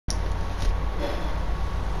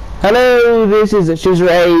Hello, this is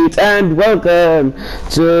Shooter8 and welcome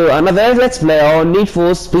to another Let's Play on Need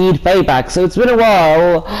for Speed Payback. So it's been a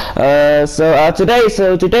while.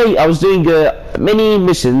 Today I was doing mini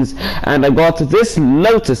missions and I got this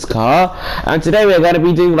Lotus car, and today we're gonna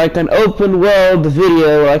be doing like an open world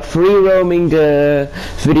video, like free roaming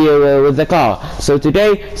video with the car. So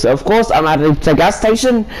of course I'm at the gas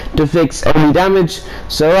station to fix any damage.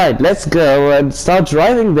 So right, let's go and start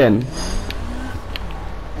driving then.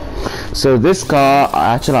 So this car,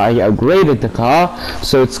 actually I upgraded the car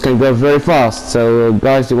so it can go very fast. So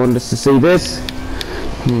guys, you want us to see this?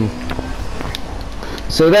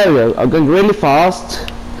 So there we go, I'm going really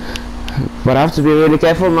fast, but I have to be really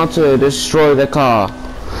careful not to destroy the car,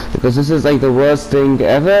 because this is like the worst thing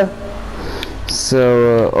ever.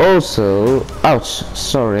 So also, ouch,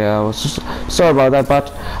 sorry, I was just sorry about that,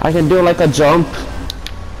 but I can do like a jump.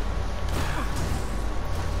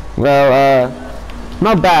 Well,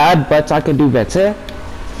 not bad, but I could do better.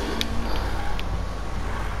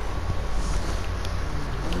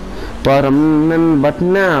 But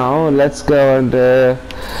now let's go and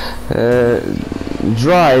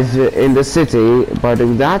drive in the city by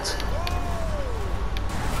doing that.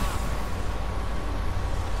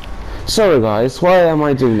 Sorry guys, why am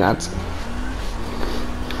I doing that?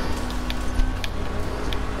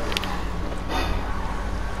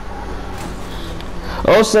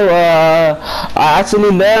 Also, I actually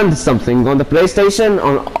learned something on the PlayStation,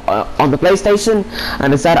 on the PlayStation,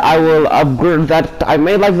 and it's that I will upgrade that. I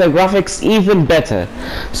made like the graphics even better.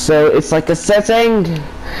 So it's like a setting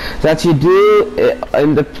that you do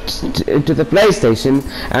into the PlayStation,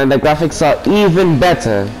 and the graphics are even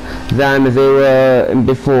better than they were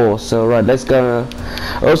before. So right, let's go.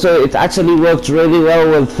 Also, it actually worked really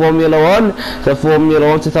well with Formula 1, the Formula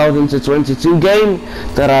 1 2022 game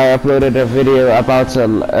that I uploaded a video about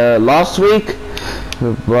last week.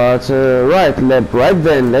 But right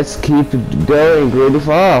then, let's keep going really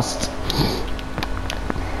fast.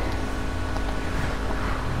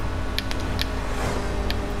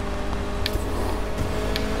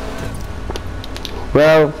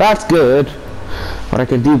 Well, that's good, but I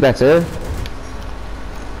can do better.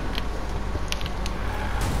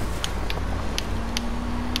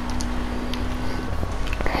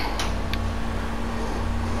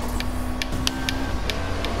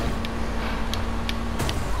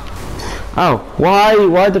 Oh,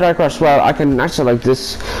 why did I crash? Well, I can actually like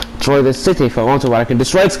destroy the city if I want to, but I can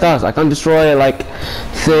destroy its cars. I can't destroy like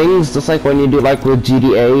things, just like when you do like with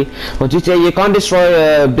GTA. But GTA, you can't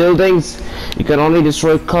destroy buildings. You can only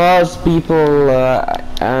destroy cars, people,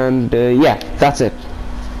 and yeah, that's it.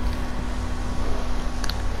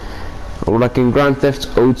 Or like in Grand Theft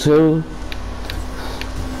Auto.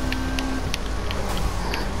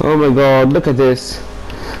 Oh my god, look at this.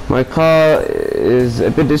 My car is a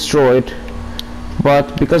bit destroyed,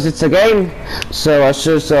 but because it's a game, so I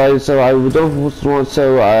don't want,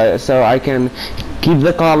 so I can keep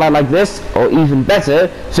the car like this, or even better,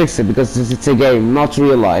 fix it, because it's a game, not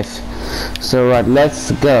real life. So right,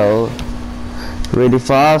 let's go really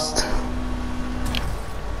fast.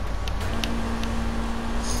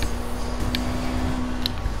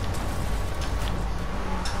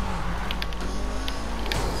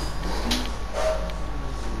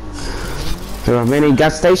 There are many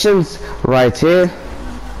gas stations right here.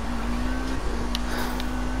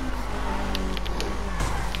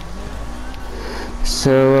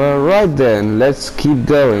 So right then, let's keep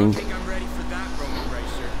going.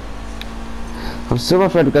 I'm still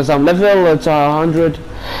afraid because I'm level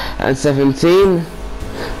 117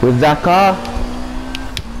 with that car.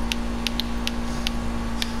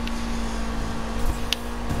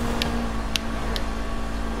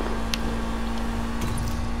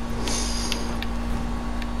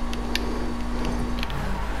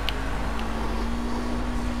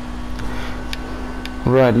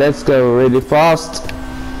 Right, let's go really fast.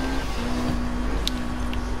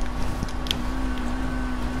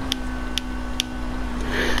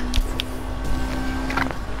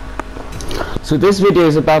 So this video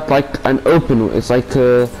is about like an open, it's like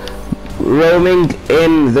roaming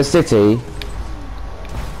in the city.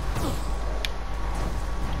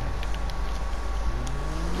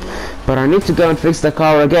 But I need to go and fix the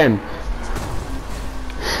car again.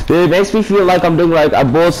 It makes me feel like I'm doing like a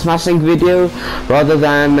board smashing video rather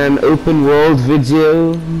than an open world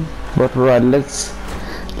video. But right, let's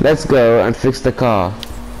go and fix the car.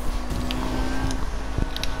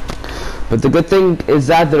 But the good thing is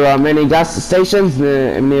that there are many gas stations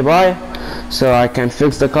nearby, so I can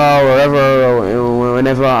fix the car wherever or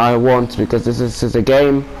whenever I want, because this is a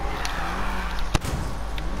game.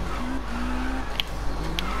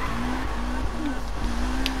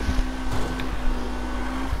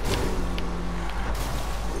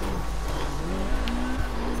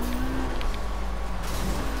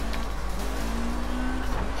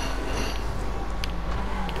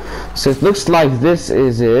 So it looks like this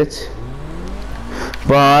is it,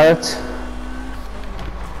 but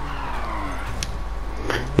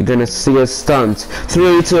you're gonna see a stunt.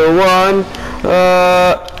 3, 2, 1.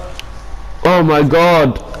 Oh my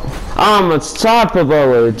God! I'm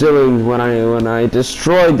unstoppable doing when I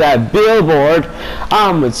destroyed that billboard.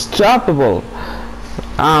 I'm unstoppable.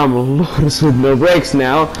 I'm a Lotus with no brakes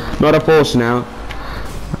now, not a Porsche now.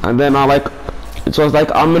 And then it was like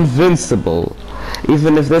I'm invincible.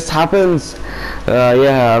 Even if this happens,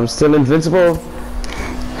 yeah, I'm still invincible.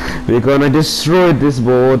 We're gonna destroy this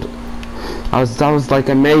board. That was like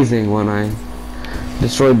amazing when I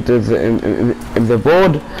destroyed the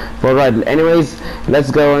board. But right, anyways,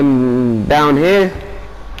 let's go on down here.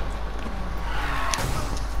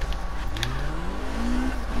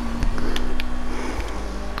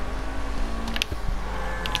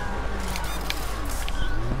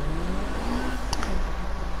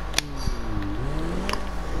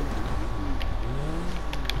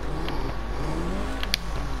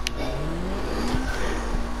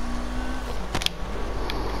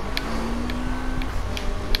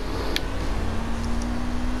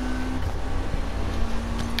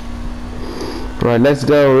 Right, let's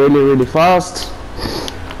go really fast.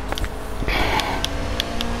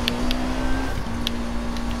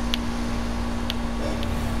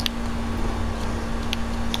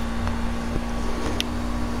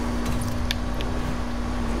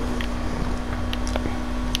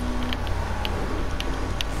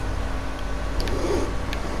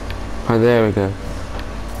 Oh, there we go.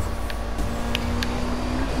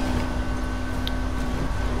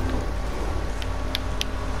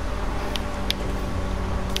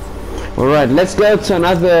 Alright, let's go to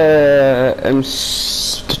another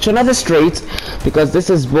street, because this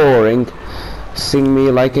is boring seeing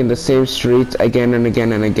me like in the same street again and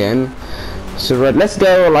again and again. So right, let's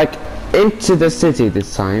go like into the city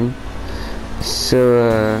this time.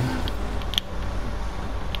 So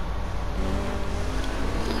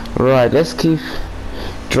right, let's keep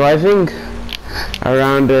driving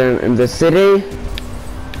around in the city.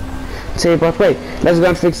 Say, but wait, let's go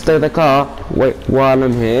and fix the car. Wait, while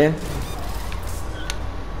I'm here.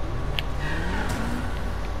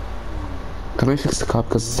 Can I fix the car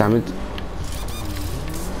because damn it?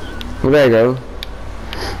 Well, there you go.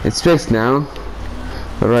 It's fixed now.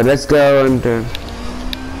 Alright, let's go and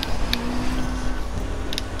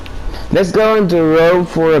roam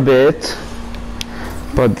for a bit.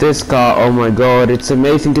 But this car, oh my God, it's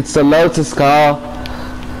amazing. It's a Lotus car.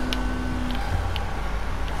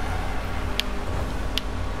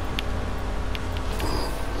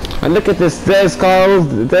 And look at this, there's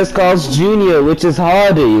Carl's Jr., which is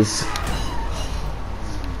Hardee's.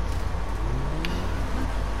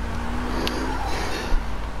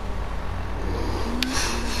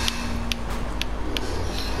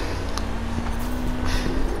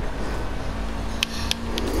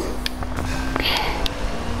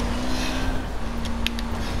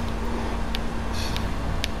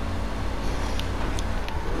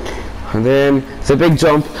 And then it's a big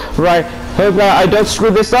jump. Right, hope I don't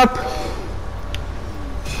screw this up.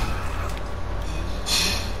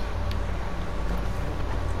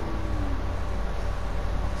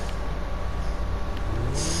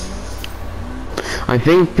 I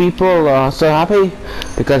think people are so happy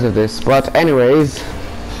because of this. But anyways,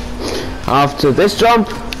 after this jump,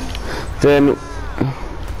 then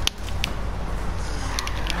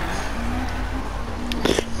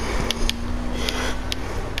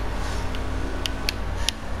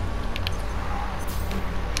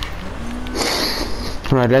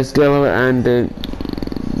right, let's go and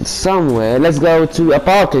somewhere. Let's go to a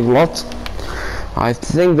parking lot. I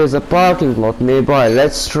think there's a parking lot nearby.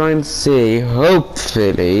 Let's try and see.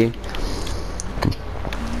 Hopefully.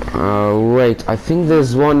 Wait, I think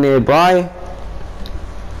there's one nearby.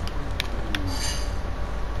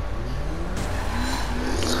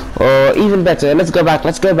 Or even better, let's go back.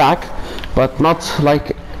 But not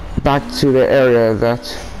like back to the area that.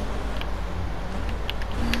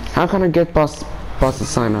 How can I get past the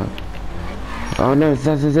sign up? Oh no,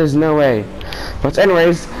 there's no way. But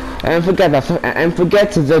anyways, and forget that, and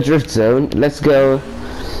forget the drift zone. Let's go.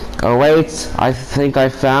 Oh wait, I think I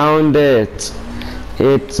found it.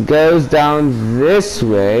 It goes down this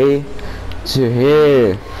way to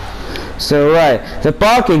here. So right, the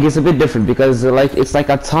parking is a bit different because it's like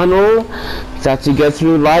a tunnel that you go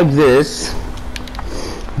through like this.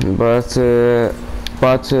 But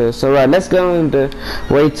so right, let's go and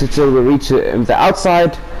wait until we reach the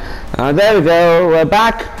outside. There we go, we're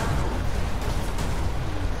back.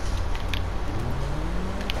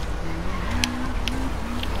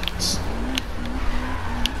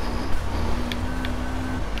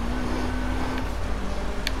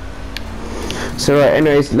 So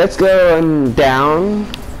anyways, let's go on down.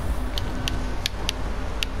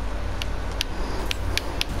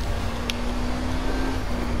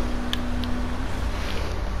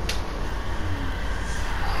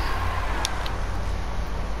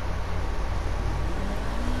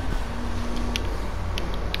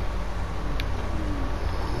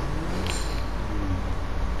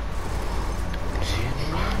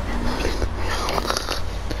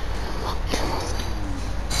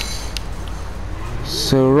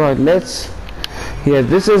 So right, let's, yeah,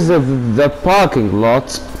 this is the parking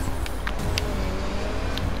lot.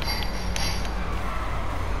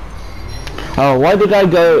 Oh, why did I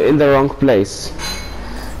go in the wrong place?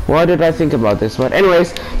 Why did I think about this? But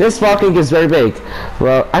anyways, this parking is very big.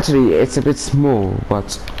 Well, actually, it's a bit small,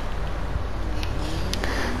 but...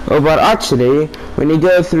 Oh, but actually, when you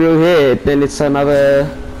go through here, then it's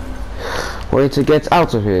another way to get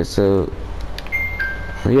out of here, so...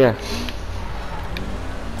 Yeah.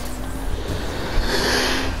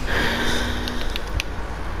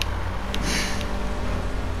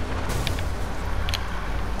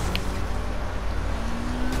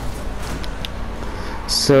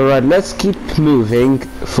 So right, let's keep moving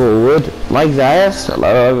forward like that,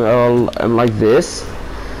 and like this.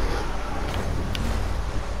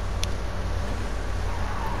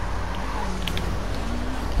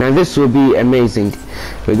 Now this will be amazing.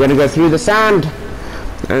 We're gonna go through the sand,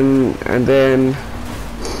 and then.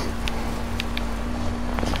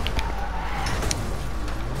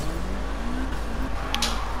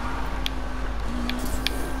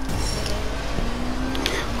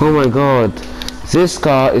 Oh my God. This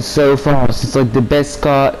car is so fast, it's like the best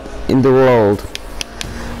car in the world.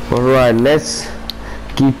 Alright, let's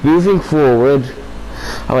keep moving forward.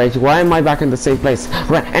 Alright, why am I back in the same place?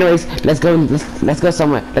 Right, anyways, let's go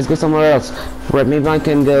somewhere. Let's go somewhere else. Right, maybe I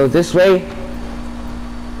can go this way.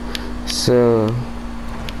 So,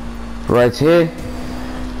 right here.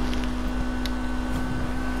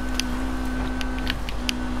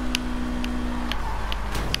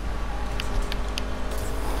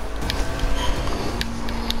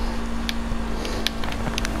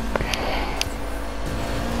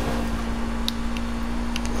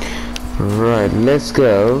 Right, let's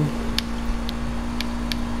go.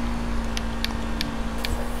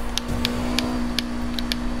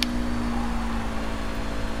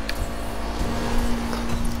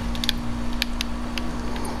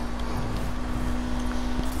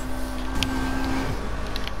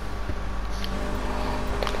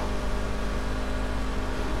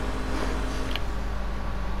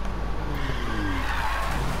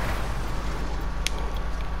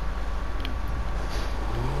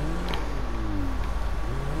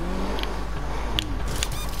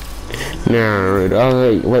 No,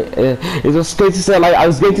 wait, it was going to say, like, I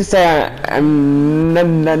was going to say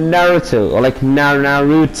Naruto, or like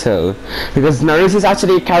Naruto, because Naruto is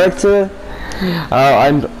actually a character,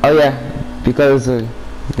 and, oh yeah, because,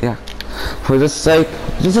 yeah, for the sake,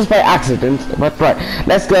 just by accident, but right,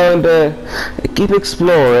 let's go and keep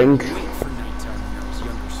exploring.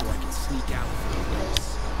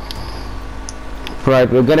 Right,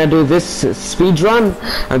 we're gonna do this speed run,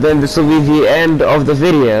 and then this will be the end of the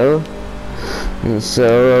video.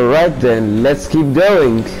 So right then, let's keep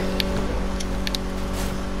going.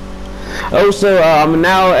 Also, I'm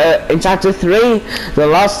now in chapter 3. The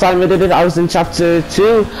last time I did it, I was in chapter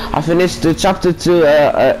 2. I finished chapter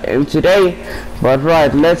 2 today. But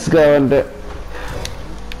right, let's go and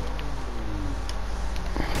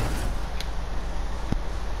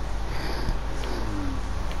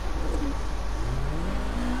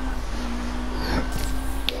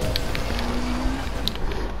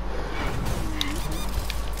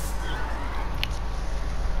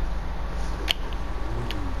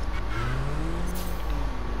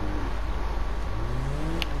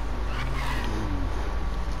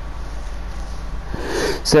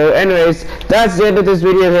so anyways, that's the end of this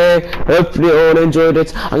video here. Hopefully you all enjoyed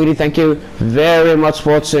it. I'm going to thank you very much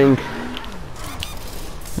for watching,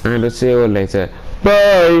 and I'll see you all later.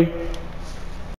 Bye.